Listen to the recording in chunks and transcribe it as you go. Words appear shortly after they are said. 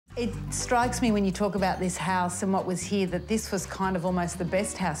It strikes me when you talk about this house and what was here that this was kind of almost the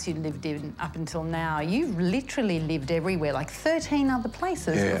best house you lived in up until now. You literally lived everywhere, like 13 other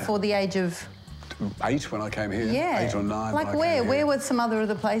places before the age of... 8 when I came here. Yeah. 8 or 9. Like where? Where were some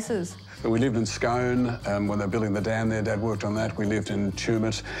other places? We lived in Scone when they were building the dam there. Dad worked on that. We lived in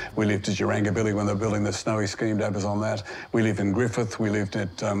Tumut. We lived at Urangabilly when they were building the snowy scheme. Dad was on that. We lived in Griffith. We lived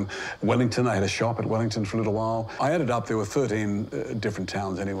at Wellington. I had a shop at Wellington for a little while. I added up, there were 13 different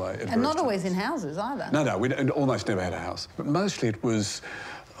towns anyway. And not always in houses either. No, we almost never had a house. But mostly it was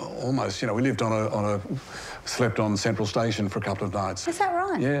almost, you know, we lived slept on Central Station for a couple of nights. Is that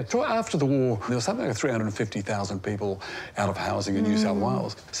right? Yeah. So after the war, there was something like 350,000 people out of housing in New South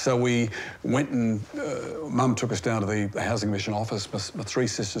Wales. So we went and Mum took us down to the Housing Commission office, my 3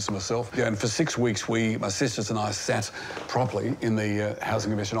 sisters and myself. Yeah, and for 6 weeks, my sisters and I sat properly in the Housing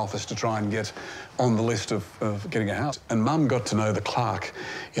Commission office to try and get on the list of getting a house. And Mum got to know the clerk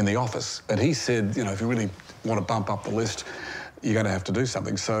in the office, and he said, you know, if you really want to bump up the list, you're going to have to do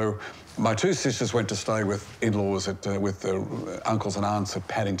something. So my 2 sisters went to stay with in-laws with uncles and aunts at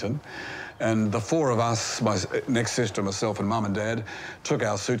Paddington. And the 4 of us, my next sister, myself and Mum and Dad, took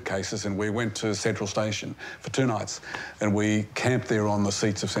our suitcases and we went to Central Station for 2 nights. And we camped there on the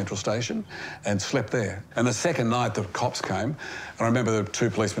seats of Central Station and slept there. And the second night, the cops came. And I remember the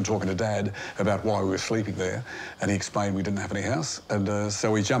 2 policemen talking to Dad about why we were sleeping there. And he explained we didn't have any house. And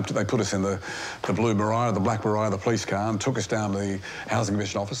so we jumped, they put us in the blue Mariah, the black Mariah, the police car, and took us down to the Housing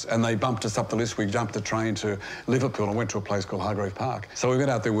Commission office. And they bumped us up the list. We jumped the train to Liverpool and went to a place called Hargrave Park. So we went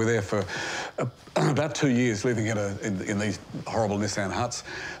out there, we were there for about 2 years living in these horrible Nissan huts,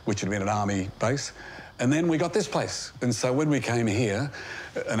 which had been an army base. And then we got this place. And so when we came here,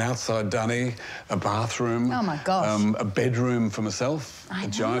 an outside dunny, a bathroom. Oh, my gosh. A bedroom for myself, a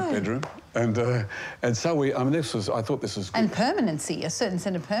giant bedroom. And so I thought this was good. And permanency, a certain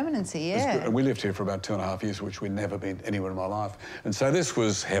sense of permanency, yeah. We lived here for about 2.5 years, which we'd never been anywhere in my life. And so this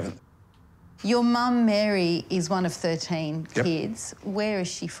was heaven. Your mum, Mary, is one of 13 kids. Where is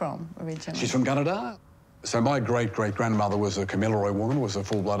she from originally? She's from Gunnedah. So my great-great-grandmother was a Kamilaroi woman, was a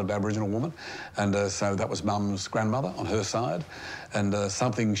full-blooded Aboriginal woman. And so that was Mum's grandmother on her side. And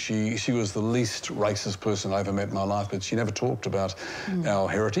she was the least racist person I ever met in my life, but she never talked about our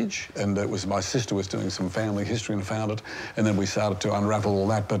heritage. And it was my sister was doing some family history and found it. And then we started to unravel all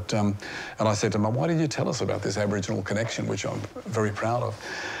that. But and I said to Mum, why did you tell us about this Aboriginal connection, which I'm very proud of?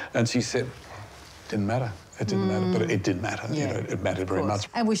 And she said, didn't matter. It didn't matter, but it did matter. Yeah, you know, it mattered very much.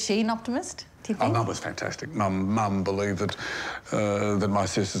 And was she an optimist, do you think? Mum was fantastic. Mum believed that that my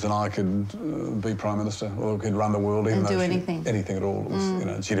sisters and I could be Prime Minister or could run the world. And do anything. Anything at all. It was,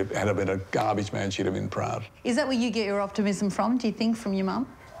 you know, had it been a garbage man, she'd have been proud. Is that where you get your optimism from, do you think, from your mum?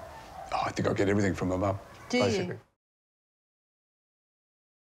 Oh, I think I get everything from my mum, basically.